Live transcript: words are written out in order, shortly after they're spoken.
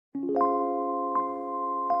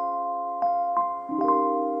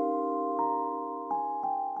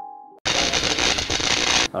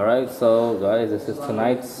Alright, so guys, this is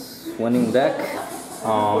tonight's winning deck.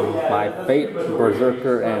 My Fate,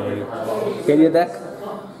 Berserker, and Illya deck.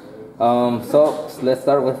 So let's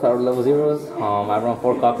start with our level zeros. I run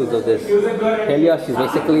 4 copies of this Illya. She's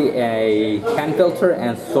basically a hand filter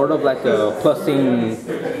and sort of like a plussing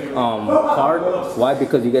card. Why?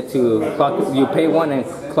 Because you get to clock, you pay 1 and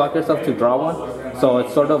clock yourself to draw 1. So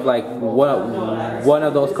it's sort of like one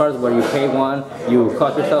of those cards where you pay 1, you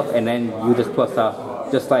clock yourself, and then you just plus out,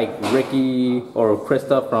 just like Ricky or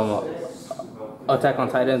Krista from Attack on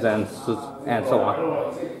Titans and so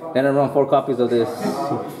on. Then I run 4 copies of this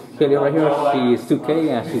Illya right here. She's 2K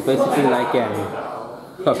and she's basically like an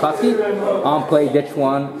Kakaki. On play, ditch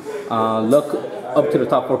 1, look up to the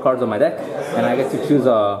top 4 cards of my deck, and I get to choose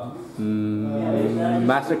a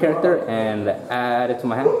master character and add it to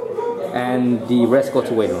my hand, and the rest go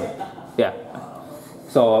to waiting room. Yeah.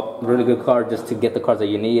 So really good card just to get the cards that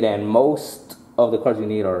you need, and most of the cards you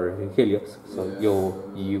need are Illya's, so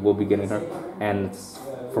you will be getting her, and it's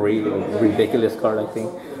free. Ridiculous card, I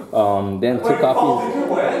think. Then 2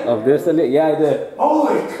 copies of this. Yeah, I did.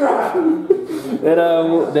 Holy crap!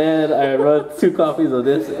 then I wrote 2 copies of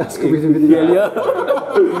this Illya.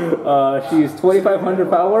 She's 2500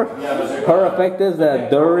 power. Her effect is that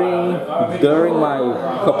during my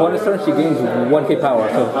opponent's turn, she gains 1k power.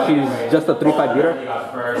 So she's just a 3/5 beater,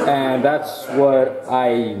 and that's what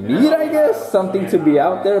I need, I guess. Something to be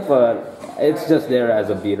out there, but it's just there as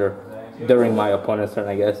a beater during my opponent's turn,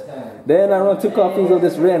 I guess. Then I run 2 copies of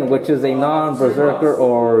this Rin, which is a non-Berserker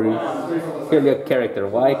or Illya character.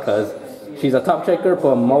 Why? Because she's a top checker,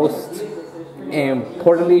 but most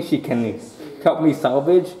importantly, she can help me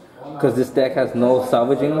salvage, because this deck has no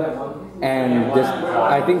salvaging. And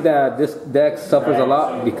I think that this deck suffers a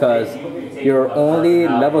lot because your only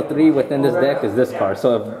level 3 within this deck is this card.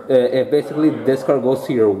 So if basically this card goes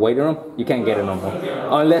to your waiting room, you can't get it no more.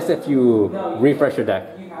 Unless if you refresh your deck.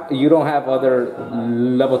 You don't have other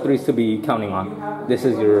level 3s to be counting on. This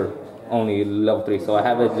is your only level 3. So I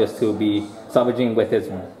have it just to be salvaging with its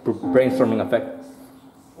brainstorming effect.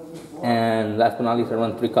 And last but not least, I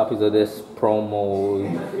run 3 copies of this promo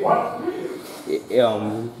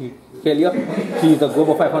Illya. She's a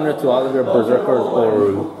global 500 to all of your Berserkers or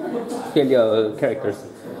Illya characters.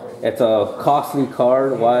 It's a costly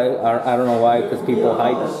card. Why? I don't know why, because people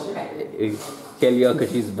hype Illya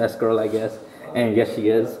because she's the best girl, I guess. And yes, she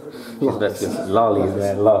is. She's best girl. Lollies,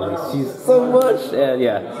 man, lollies. She's so much. And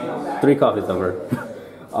yeah, 3 copies of her.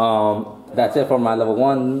 That's it for my level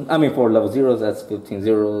 1. I mean, for level zeros, that's 15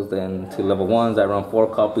 zeros. Then to level 1s, I run 4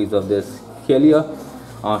 copies of this Illya.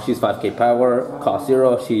 She's 5k power, cost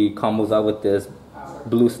 0. She combos out with this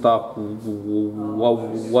blue stock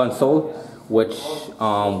 1 soul, which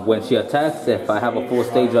when she attacks, if I have a full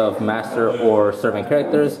stage of master or servant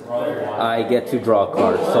characters, I get to draw a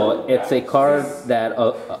card. So it's a card that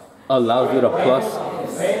allows you to plus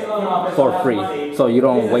for free, so you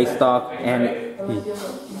don't waste stock, and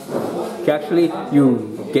actually you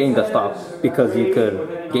gain the stock because you could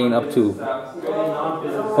gain up to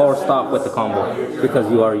 4 stock with the combo because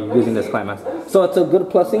you are using this Climax. So it's a good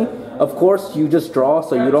plussing. Of course, you just draw,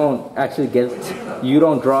 so you don't actually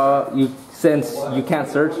draw. Since you can't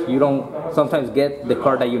search, you don't sometimes get the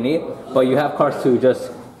card that you need, but you have cards to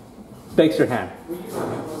just fix your hand,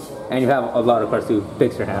 and you have a lot of cards to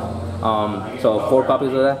fix your hand. So 4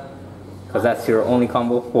 copies of that, because that's your only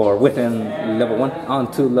combo for within level 1 on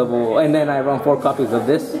to level. And then I run 4 copies of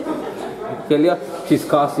this Illya. She's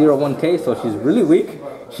cost 1k, so she's really weak.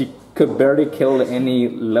 She could barely kill any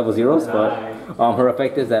level zeros, but her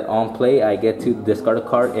effect is that on play I get to discard a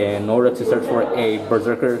card in order to search for a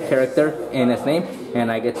Berserker character in its name, and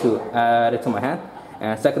I get to add it to my hand.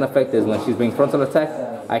 And second effect is when she's being frontal attack,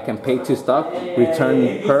 I can pay 2 stock,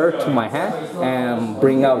 return her to my hand, and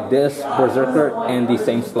bring out this Berserker in the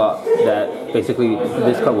same slot that basically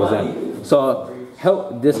this card was in. So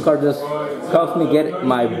this card just helps me get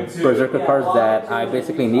my Berserker cards that I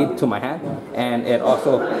basically need to my hand, and it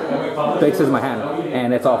also fixes my hand,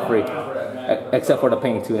 and it's all free. Except for the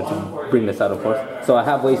paying 2 and to bring this out, of course. So I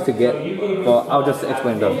have ways to get, well, I'll just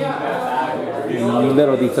explain the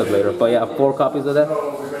little details later. But yeah, 4 copies of that.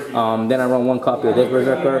 Then I run 1 copy of this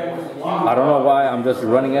Berserker. I don't know why, I'm just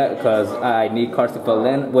running it because I need cards to fill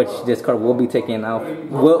in, which this card will be taken out,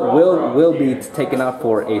 will be taken out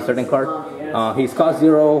for a certain card. He's cost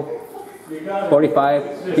 0,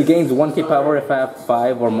 45. He gains 1k power if I have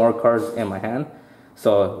 5 or more cards in my hand.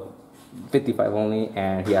 So 55 only,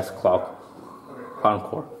 and he has Clock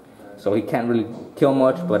Encore. So he can't really kill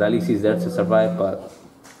much, but at least he's there to survive. But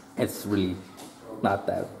it's really not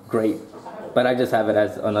that great. But I just have it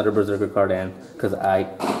as another Berserker card, and because I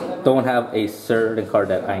don't have a certain card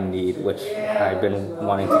that I need, which I've been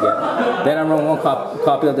wanting to get. Then I run one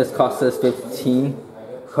copy of this, costs us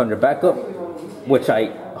 1500 backup, which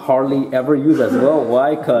I hardly ever use as well.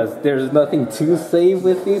 Why? Because there's nothing to save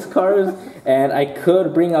with these cards, and I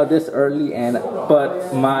could bring out this early, but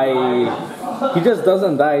he just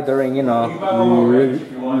doesn't die during, you know,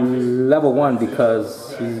 level 1,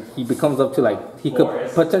 because he becomes up to, like, he could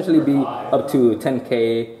potentially be up to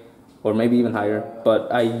 10k or maybe even higher,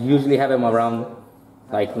 but I usually have him around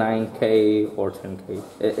like 9k or 10k.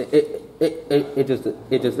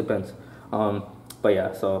 It just depends. But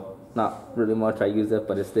yeah, so not really much I use it,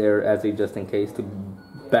 but it's there as a just in case to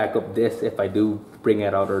back up this if I do bring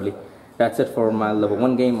it out early. That's it for my level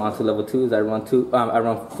 1 game. On to level 2s. I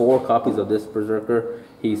run 4 copies of this Berserker.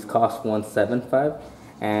 He's cost 175,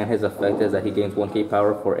 and his effect is that he gains 1k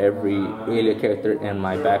power for every Illya character in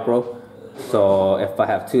my back row. So if I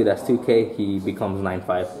have 2, that's 2k. He becomes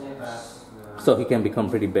 9.5. So he can become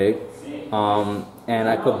pretty big. And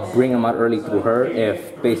I could bring him out early through her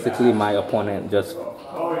if basically my opponent just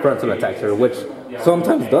frontal attacks her, which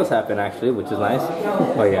sometimes does happen actually, which is nice.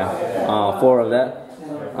 But yeah, 4 of that.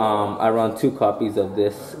 I run 2 copies of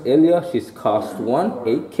this Illya. She's cost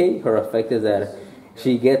 8k. Her effect is that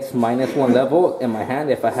she gets -1 level in my hand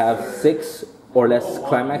if I have 6 or less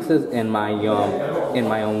climaxes in my own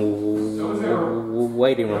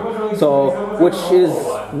waiting room. So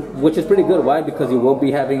which is pretty good. Why? Because you will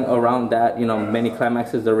be having around that, you know, many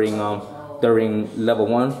climaxes during level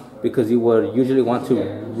 1, because you would usually want to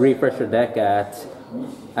refresh your deck at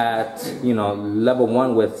you know, level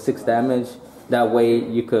 1 with 6 damage. That way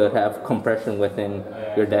you could have compression within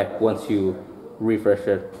your deck once you refresh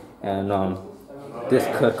it, and this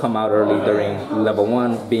could come out early during level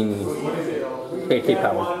 1, being 8k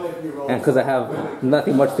power, and because I have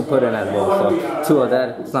nothing much to put in as well, so 2 of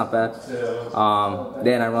that, it's not bad.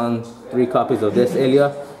 Then I run 3 copies of this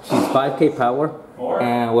Illya. She's 5k power,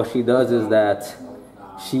 and what she does is that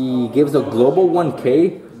she gives a global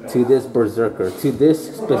 1k to this Berserker, to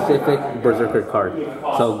this specific Berserker card.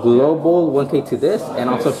 So global 1k to this, and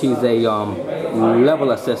also she's a level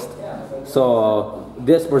assist. So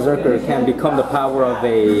this Berserker can become the power of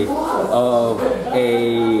a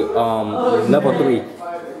level 3.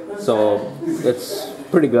 So it's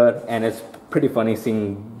pretty good, and it's pretty funny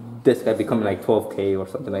seeing this guy becoming like 12k or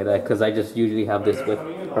something like that, because I just usually have this with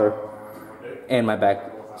her in my back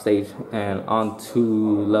stage. And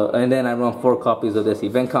and then I run 4 copies of this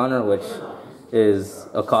event counter, which is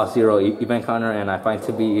a cost 0 event counter, and I find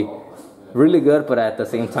to be really good, but at the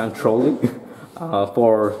same time trolling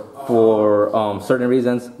for certain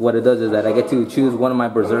reasons. What it does is that I get to choose one of my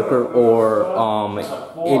Berserker or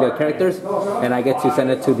Illya characters, and I get to send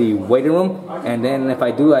it to the waiting room, and then if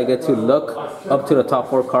I do, I get to look up to the top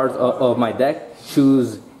 4 cards of my deck,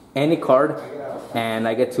 choose any card, and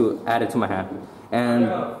I get to add it to my hand. And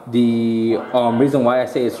the reason why I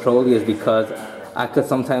say it's trolly is because I could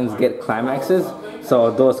sometimes get climaxes,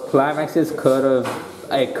 so those climaxes could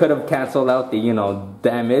have canceled out the, you know,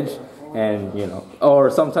 damage, and, you know, or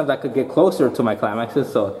sometimes I could get closer to my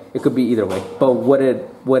climaxes, so it could be either way. But what it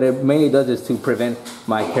mainly does is to prevent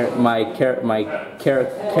my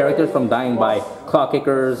characters from dying by claw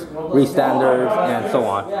kickers, restanders, and so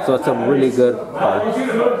on. So it's a really good card,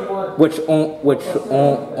 which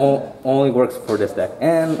only works for this deck.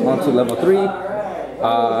 And on to level 3.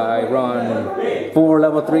 I run 4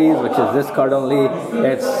 level 3s, which is this card only.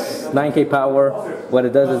 It's 9k power. What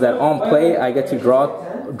it does is that on play, I get to draw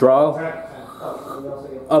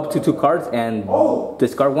up to 2 cards and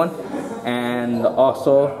discard 1. And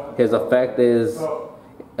also his effect is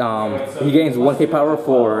he gains 1k power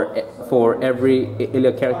for every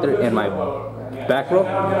Illya character in my back row,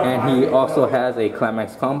 and he also has a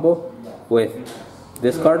climax combo with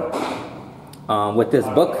this card. With this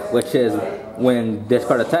book, which is when this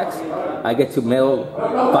card attacks, I get to mill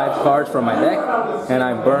 5 cards from my deck, and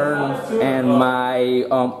I burn, and my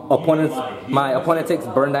opponent takes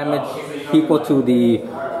burn damage equal to the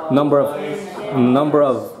number of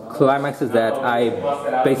climaxes that I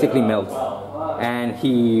basically milled. And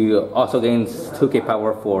he also gains 2k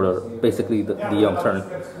power for basically the turn.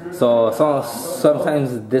 So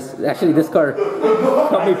sometimes this card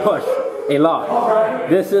helped me push a lot.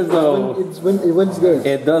 This is it wins games.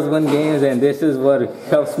 It does win games, and this is what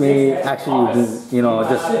helps me actually, you know,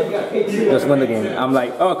 just win the game. I'm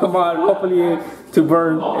like, oh come on, hopefully to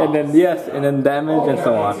burn, and then yes, and then damage, and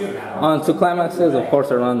so on. On to climaxes, of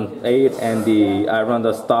course, I run 8, and I run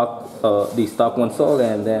the stock 1 soul,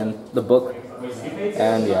 and then the book.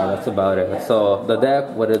 And yeah, that's about it. So the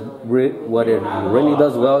deck, what it really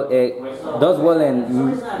does well, it does well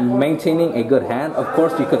in maintaining a good hand. Of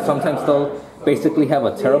course, you could sometimes still basically have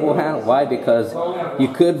a terrible hand. Why? Because you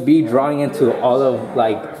could be drawing into all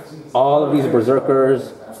of these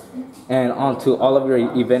berserkers and onto all of your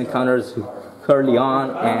event counters early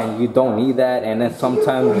on, and you don't need that. And then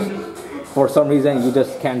sometimes, for some reason, you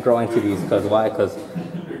just can't draw into these. Because why? Because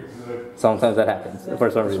sometimes that happens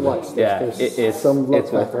for some reason. Yeah, it's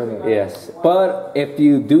yes. But if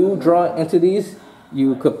you do draw into these,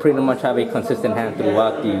 you could pretty much have a consistent hand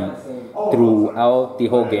throughout the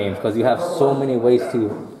whole game, because you have so many ways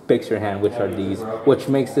to fix your hand, which are these, which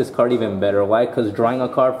makes this card even better. Why? Because drawing a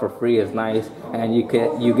card for free is nice, and you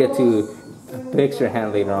get to fix your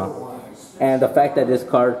hand later on. And the fact that this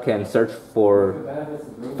card can search for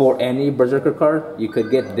any Berserker card, you could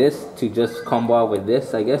get this to just combo out with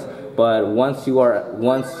this, I guess. But once you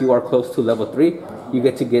are close to level 3, you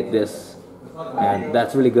get to get this, and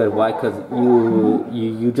that's really good. Why? Because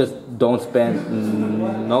you just don't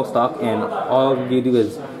spend no stock, and all you do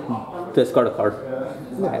is discard a card.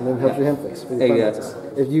 Yeah, and then help your hand fix with your Climaxes.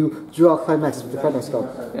 If you draw Climaxes with the Climax card.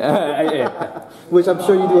 Which I'm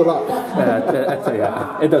sure you do a lot.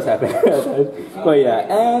 Yeah, it does happen. But yeah,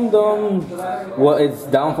 and what its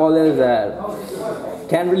downfall is that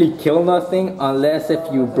can't really kill nothing unless if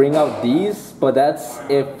you bring out these. But that's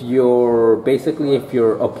if your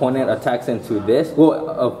opponent attacks into this.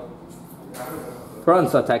 Well,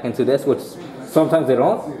 fronts attack into this, which sometimes they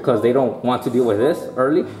don't, because they don't want to deal with this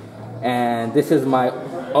early. And this is my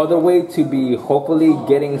other way to be hopefully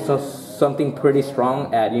getting something pretty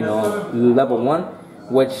strong at, level 1,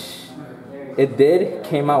 which it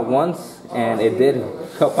came out once, and it did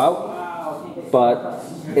help out, but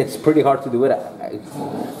it's pretty hard to do it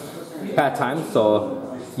at times.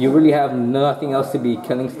 So you really have nothing else to be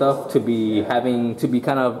killing stuff, to be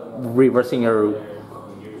kind of reversing your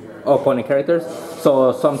opponent characters.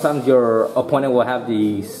 So sometimes your opponent will have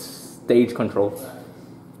the stage control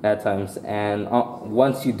at times, and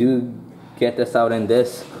once you do get this out in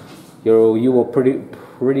this, you will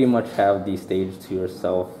pretty much have the stage to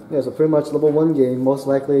yourself. Yeah, so pretty much level 1 game, most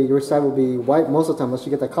likely your side will be wiped most of the time unless you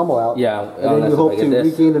get that combo out. Yeah, and then you hope to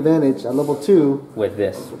regain advantage at level 2 with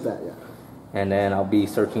this. With that, yeah. And then I'll be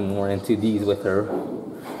searching more into these with her.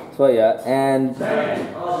 So yeah, and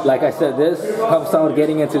like I said, this helps out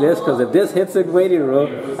getting into this, because if this hits a waiting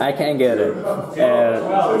room, I can't get it. And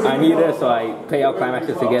I need it, so I pay out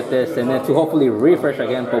Climaxes to get this, and then to hopefully refresh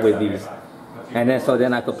again, but with these. And then so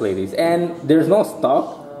then I could play these. And there's no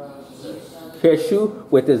stock issue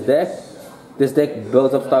with this deck. This deck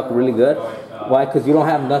builds up stock really good. Why? Because you don't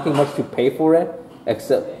have nothing much to pay for it.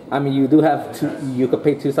 Except, I mean, you do have you could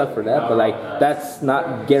pay 2 stock for that, but like that's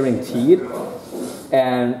not guaranteed.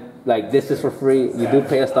 And like this is for free. You do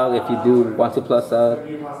pay a stock if you do want to plus out.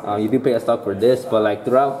 You do pay a stock for this, but like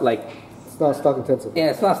throughout, like it's not stock intensive.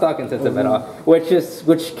 Yeah, it's not stock intensive at all,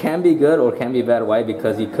 which can be good or can be bad. Why?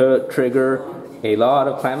 Because you could trigger a lot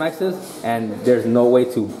of Climaxes, and there's no way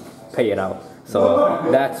to pay it out. So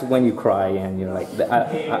that's when you cry and you're like,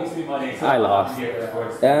 I lost.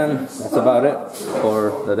 And that's about it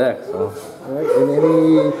for the deck. So. All right, and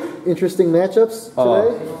any interesting matchups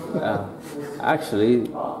today? Actually,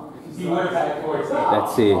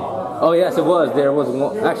 let's see. Oh yes, it was. There was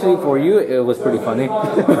one. Actually, for you, it was pretty funny.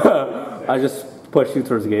 I just pushed you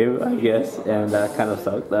towards game, I guess, and that kind of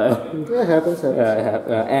sucked. Yeah, it happens.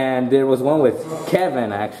 And there was one with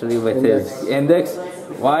Kevin, actually, with his index.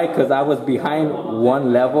 Why? Because I was behind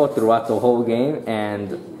 1 level throughout the whole game,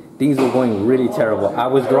 and things were going really terrible. I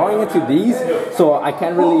was drawing into these, so I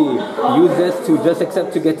can't really use this to just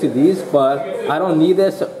accept to get to these, but I don't need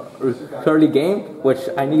this early game, which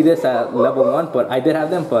I need this at level 1, but I did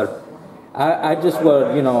have them, but I just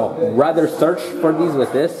would, rather search for these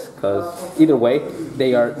with this, because either way,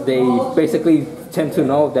 they basically tend to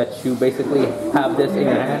know that you basically have this in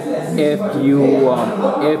your hand if you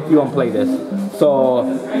unplay this. So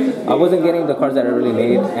I wasn't getting the cards that I really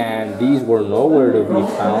need, and these were nowhere to be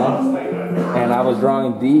found. And I was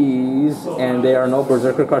drawing these, and there are no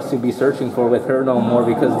Berserker cards to be searching for with her no more,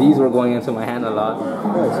 because these were going into my hand a lot.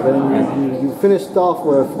 Right, so then you finished off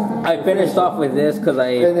with... I finished off with this because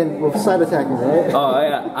I... And then with side attacking, right? Oh,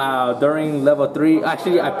 yeah. During level 3,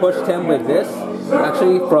 actually, I pushed him with this,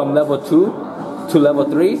 actually, from level 2 to level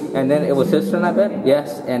 3, and then it was his turn, I bet.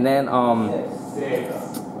 Yes, and then,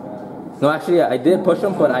 no, actually, I did push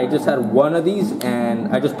him, but I just had one of these,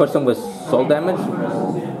 and I just pushed him with soul damage,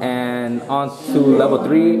 and on to level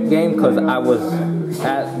 3 game, because I was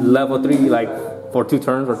at level 3, like, for 2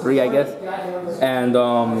 turns, or 3, I guess, and,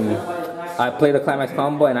 I played a climax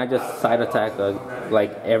combo and I just side attack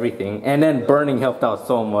like everything, and then burning helped out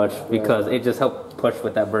so much because it just helped push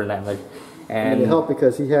with that burn damage. And it helped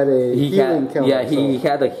because he had a healing counter. Yeah, he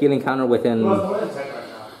had a healing counter within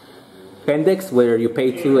Appendix where you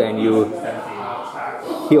pay 2 and you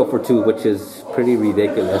heal for 2, which is pretty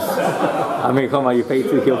ridiculous. I mean, come on, you pay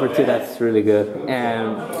 2, heal for 2, that's really good.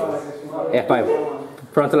 And if I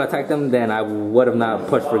frontal attacked them, then I would have not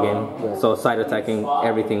pushed for game. So side attacking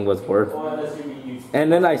everything was worth. And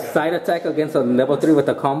then I side attack against a level 3 with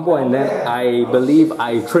a combo, and then I believe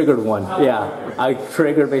I triggered one. Yeah, I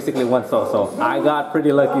triggered basically one soul, so I got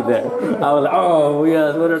pretty lucky there. I was like, oh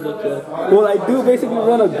yes, what are the... Well, I do basically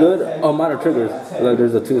run a good amount of triggers. Like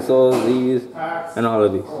there's the 2 souls, these, and all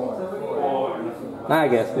of these. I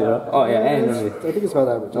guess, you know. Oh yeah, and I think it's about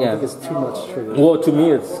average. I don't think it's too much trigger. Well, to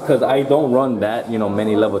me, it's because I don't run that, you know,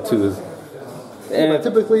 many level 2s. Yeah,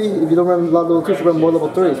 typically, if you don't run a lot of level 2s, you run more level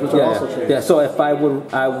 3s, which are also triggers. Yeah, so if I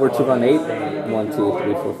were to run 8, 1, 2,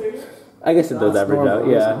 3, 4. I guess it does average out.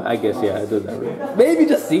 Yeah, I guess, yeah, it does average. Maybe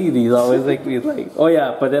just see these always like, oh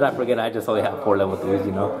yeah, but then I forget I just only have 4 level 3s,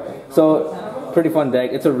 you know. So, pretty fun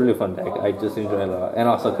deck. It's a really fun deck. I just enjoy it a lot. And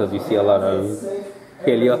also because you see a lot of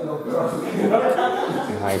Illya.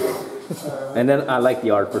 Nice. And then I like the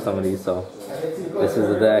art for some of these, so this is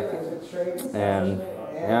the deck. And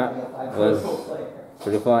yeah, it was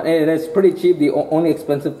pretty fun. And it's pretty cheap. The only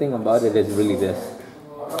expensive thing about it is really this.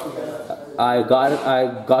 I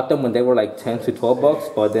got them when they were like 10 to 12 bucks,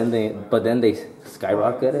 but then they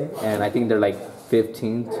skyrocketed, and I think they're like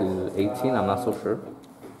 15 to 18. I'm not so sure.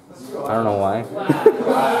 I don't know why.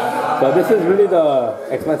 So this is really the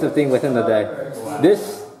expensive thing within the deck.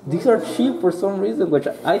 These are cheap for some reason, which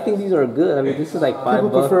I think these are good. I mean, this is like $5.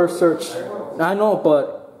 People prefer search. I know,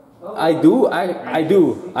 but I do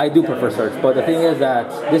prefer search. But the thing is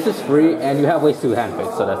that this is free and you have ways to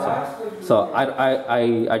handpick, so that's fine. So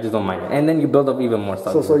I just don't mind it. And then you build up even more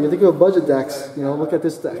stuff. So you think of budget decks, you know, look at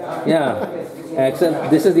this deck. Yeah.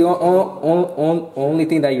 Except this is the only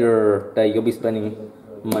thing that you'll be spending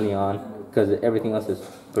money on, because everything else is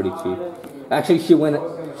pretty cheap. Actually, she went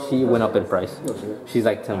up in price. She's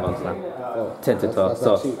like $10 now, 10 to 12.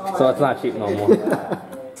 So it's not cheap no more.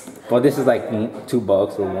 But this is like $2 or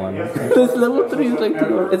 $1. This level 3 is like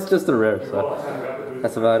 $2. It's just a rare. So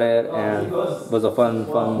that's about it. And it was a fun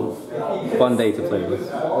day to play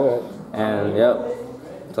with. Alright. And yep.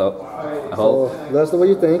 So I hope. So let us know what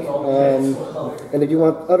you think. And if you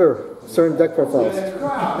want other certain deck profiles.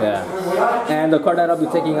 Yeah. And the card that I'll be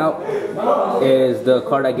taking out is the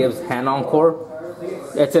card that gives Hand Encore.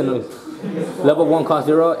 It's in level 1 cost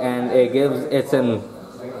 0, and it's an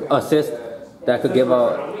assist that could give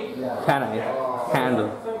a hand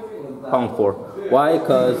Encore. Why?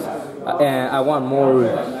 Because I want more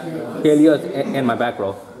Illyas in my back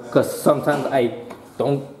row. Because sometimes I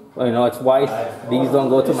don't, you know, it's white. These don't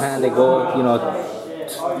go to my hand. They go, you know,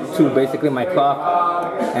 to basically my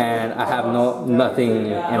clock, and I have nothing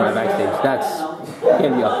in my backstage. That's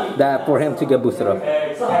Illya. That for him to get boosted up.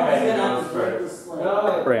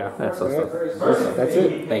 Yeah, that's all stuff. That's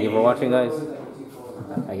it. Thank you for watching, guys.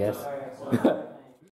 I guess.